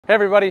Hey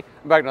everybody,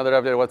 I'm back with another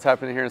update of what's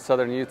happening here in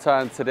southern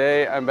Utah, and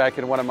today I'm back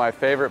in one of my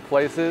favorite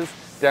places,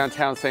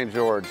 downtown St.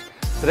 George.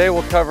 Today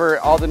we'll cover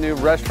all the new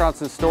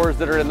restaurants and stores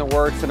that are in the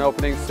works and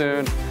opening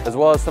soon, as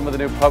well as some of the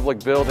new public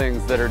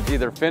buildings that are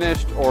either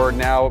finished or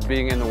now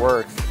being in the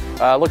works.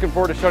 Looking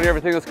forward to showing you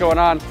everything that's going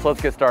on, so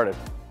let's get started.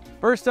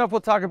 First up, we'll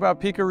talk about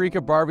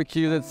Picarica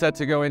Barbecue that's set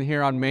to go in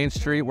here on Main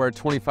Street where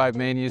 25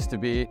 Main used to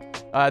be.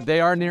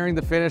 They are nearing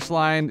the finish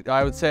line,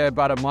 I would say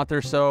about a month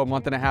or so, a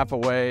month and a half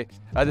away.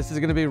 This is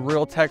going to be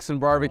real Texan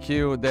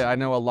barbecue that I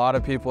know a lot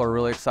of people are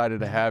really excited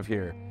to have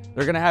here.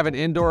 They're going to have an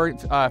indoor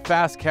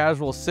fast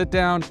casual sit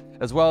down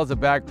as well as a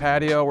back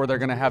patio where they're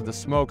going to have the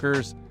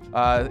smokers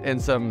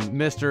and some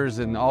misters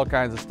and all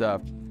kinds of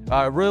stuff.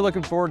 Really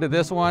looking forward to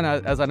this one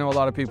as I know a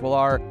lot of people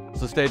are,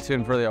 so stay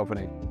tuned for the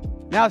opening.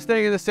 Now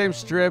staying in the same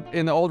strip,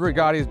 in the old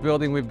Regatti's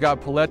building, we've got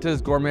Paletta's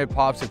Gourmet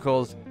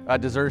Popsicles, a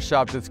dessert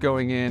shop that's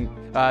going in.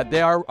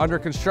 They are under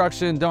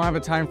construction, don't have a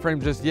time frame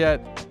just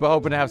yet, but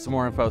hoping to have some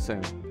more info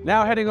soon.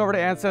 Now heading over to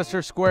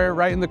Ancestor Square,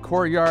 right in the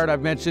courtyard,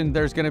 I've mentioned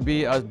there's gonna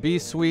be a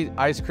B-Suite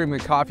ice cream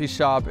and coffee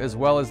shop, as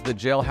well as the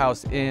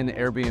Jailhouse Inn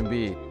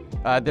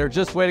Airbnb. They're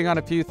just waiting on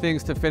a few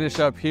things to finish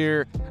up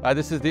here.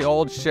 This is the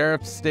old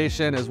sheriff's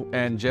station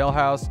and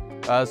jailhouse.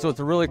 So it's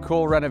a really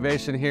cool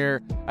renovation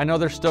here. I know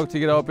they're stoked to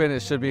get open.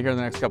 It should be here in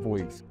the next couple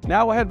weeks.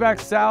 Now we'll head back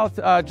south,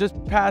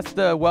 just past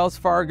the Wells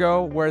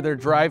Fargo where their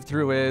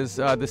drive-through is.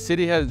 The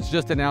city has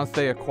just announced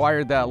they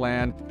acquired that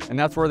land, and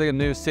that's where the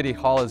new city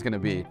hall is going to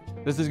be.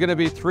 This is going to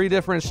be 3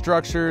 different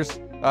structures.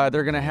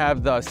 They're going to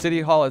have the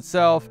city hall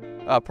itself,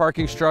 a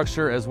parking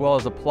structure, as well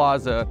as a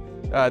plaza.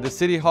 The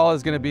city hall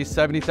is going to be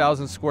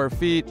 70,000 square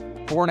feet,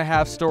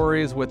 4.5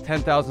 stories with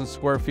 10,000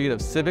 square feet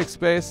of civic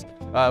space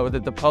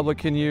that the public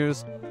can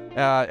use.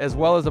 As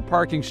well as a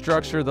parking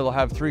structure that'll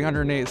have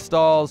 308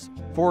 stalls,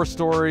 4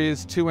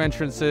 stories, 2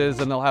 entrances,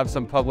 and they'll have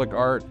some public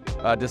art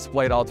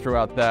displayed all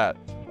throughout that.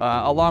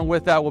 Along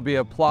with that will be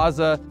a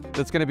plaza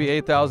that's going to be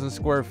 8,000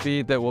 square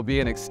feet that will be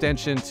an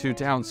extension to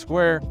Town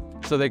Square,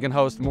 so they can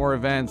host more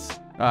events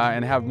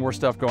and have more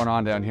stuff going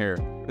on down here.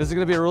 This is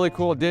going to be a really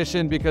cool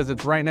addition because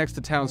it's right next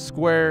to Town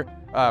Square,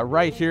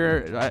 right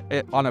here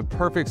on a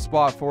perfect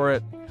spot for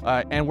it.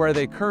 And where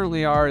they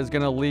currently are is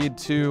going to lead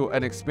to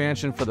an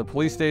expansion for the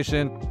police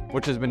station,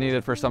 which has been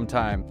needed for some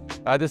time.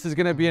 This is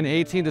going to be an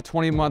 18 to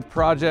 20 month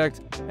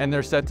project, and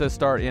they're set to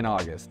start in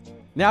August.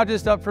 Now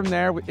just up from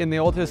there, in the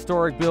old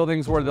historic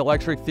buildings where the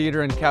Electric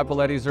Theater and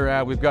Capoletti's are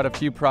at, we've got a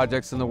few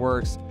projects in the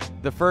works.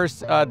 The first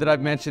that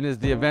I've mentioned is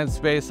the event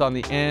space on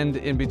the end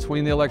in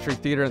between the Electric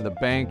Theater and the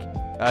bank.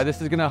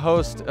 This is going to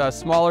host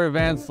smaller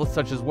events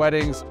such as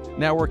weddings,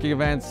 networking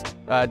events,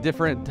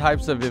 different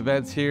types of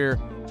events here.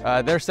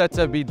 They're set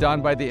to be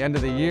done by the end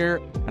of the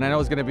year, and I know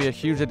it's going to be a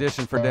huge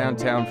addition for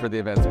downtown for the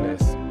event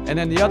space. And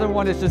then the other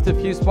one is just a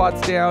few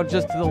spots down,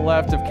 just to the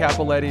left of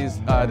Capoletti's.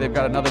 They've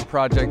got another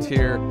project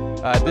here.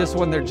 This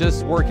one, they're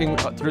just working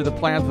through the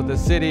plans with the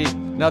city.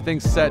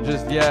 Nothing's set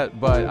just yet,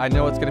 but I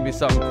know it's going to be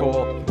something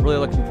cool. Really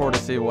looking forward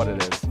to see what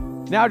it is.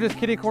 Now just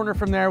kitty corner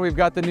from there, we've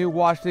got the new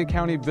Washington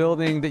County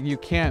building that you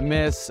can't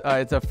miss.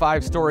 It's a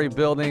 5-story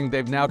building.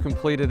 They've now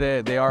completed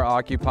it. They are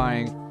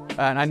occupying.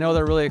 And I know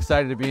they're really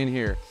excited to be in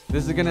here.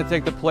 This is going to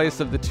take the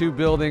place of the 2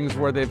 buildings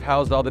where they've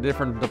housed all the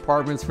different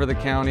departments for the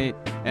county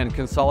and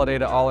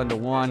consolidate it all into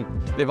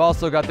one. They've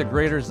also got the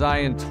Greater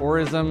Zion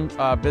Tourism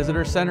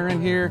Visitor Center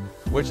in here,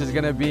 which is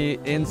going to be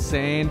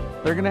insane.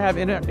 They're going to have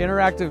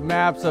interactive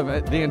maps of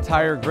the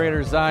entire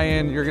Greater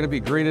Zion. You're going to be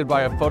greeted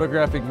by a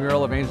photographic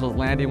mural of Angel's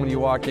Landing when you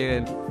walk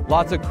in.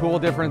 Lots of cool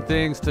different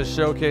things to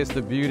showcase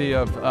the beauty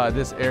of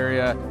this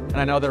area, and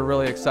I know they're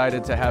really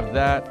excited to have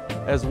that,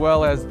 as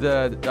well as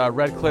the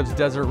Red Cliffs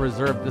Desert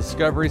Reserve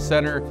Discovery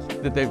Center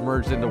that they've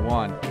merged into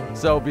one.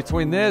 So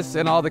between this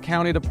and all the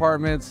county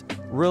departments,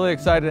 really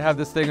excited to have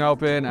this thing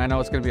open. I know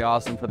it's going to be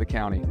awesome for the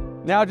county.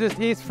 Now just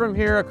east from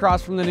here,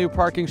 across from the new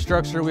parking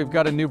structure, we've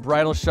got a new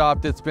bridal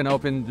shop that's been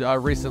opened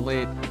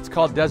recently. It's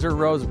called Desert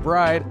Rose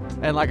Bride,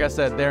 and like I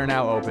said, they're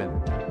now open.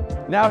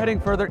 Now heading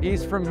further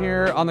east from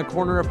here, on the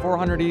corner of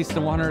 400 East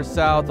and 100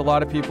 South, a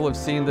lot of people have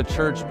seen the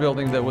church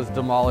building that was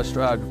demolished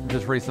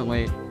just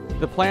recently.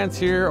 The plans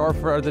here are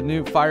for the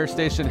new fire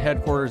station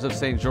headquarters of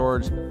St.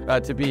 George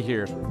to be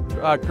here.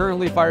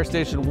 Currently, Fire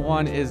Station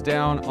 1 is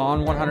down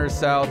on 100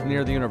 South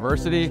near the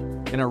university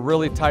in a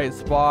really tight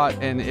spot,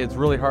 and it's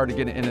really hard to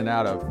get in and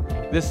out of.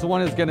 This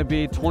one is going to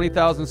be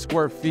 20,000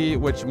 square feet,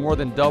 which more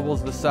than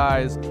doubles the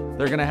size.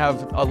 They're going to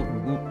have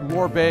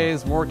more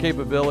bays, more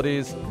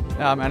capabilities.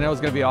 I know it's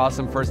going to be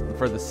awesome for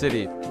the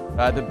city.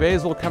 The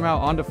bays will come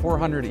out onto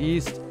 400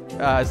 East,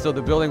 so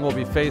the building will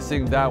be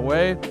facing that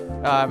way.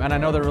 And I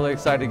know they're really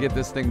excited to get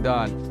this thing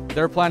done.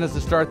 Their plan is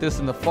to start this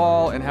in the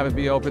fall and have it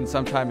be open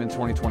sometime in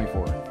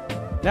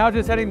 2024. Now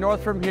just heading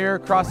north from here,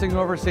 crossing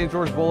over St.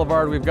 George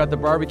Boulevard, we've got the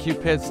barbecue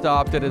pit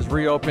stop that is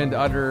reopened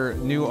under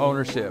new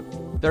ownership.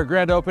 Their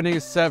grand opening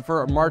is set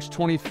for March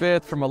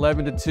 25th from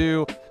 11 to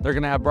 2. They're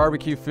going to have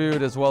barbecue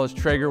food, as well as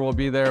Traeger will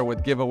be there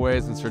with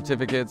giveaways and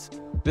certificates.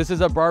 This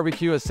is a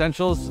barbecue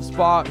essentials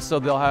spot, so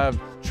they'll have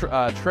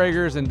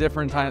Traegers and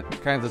different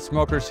kinds of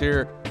smokers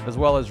here, as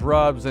well as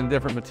rubs and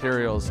different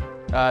materials.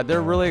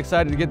 They're really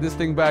excited to get this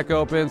thing back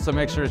open, so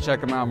make sure to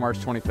check them out March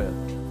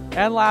 25th.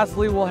 And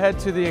lastly, we'll head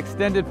to the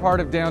extended part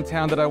of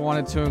downtown that I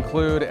wanted to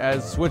include,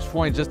 as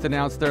Switchpoint just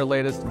announced their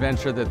latest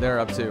venture that they're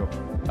up to.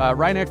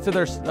 Right next to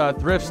their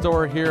thrift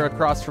store here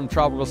across from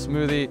Tropical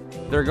Smoothie,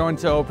 they're going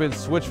to open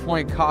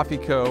Switchpoint Coffee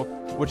Co.,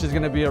 which is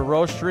going to be a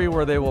roastery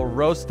where they will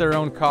roast their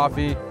own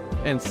coffee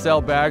and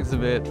sell bags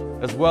of it,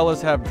 as well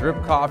as have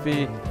drip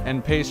coffee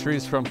and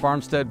pastries from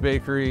Farmstead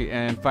Bakery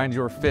and Find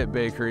Your Fit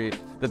Bakery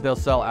that they'll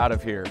sell out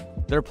of here.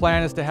 Their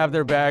plan is to have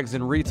their bags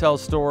in retail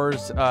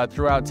stores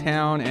throughout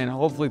town and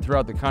hopefully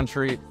throughout the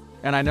country.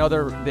 And I know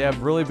they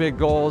have really big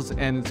goals,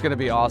 and it's going to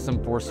be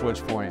awesome for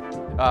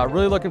Switchpoint.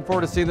 Really looking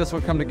forward to seeing this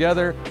one come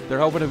together. They're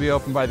hoping to be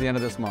open by the end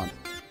of this month.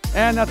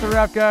 And that's a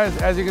wrap, guys.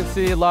 As you can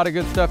see, a lot of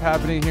good stuff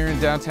happening here in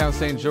downtown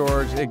St.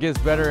 George. It gets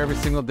better every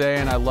single day,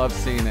 and I love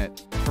seeing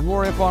it. For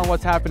more info on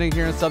what's happening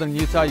here in Southern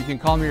Utah, you can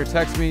call me or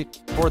text me,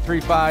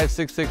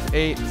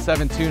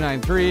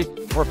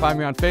 435-668-7293, or find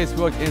me on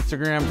Facebook,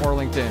 Instagram, or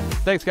LinkedIn.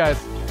 Thanks,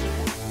 guys.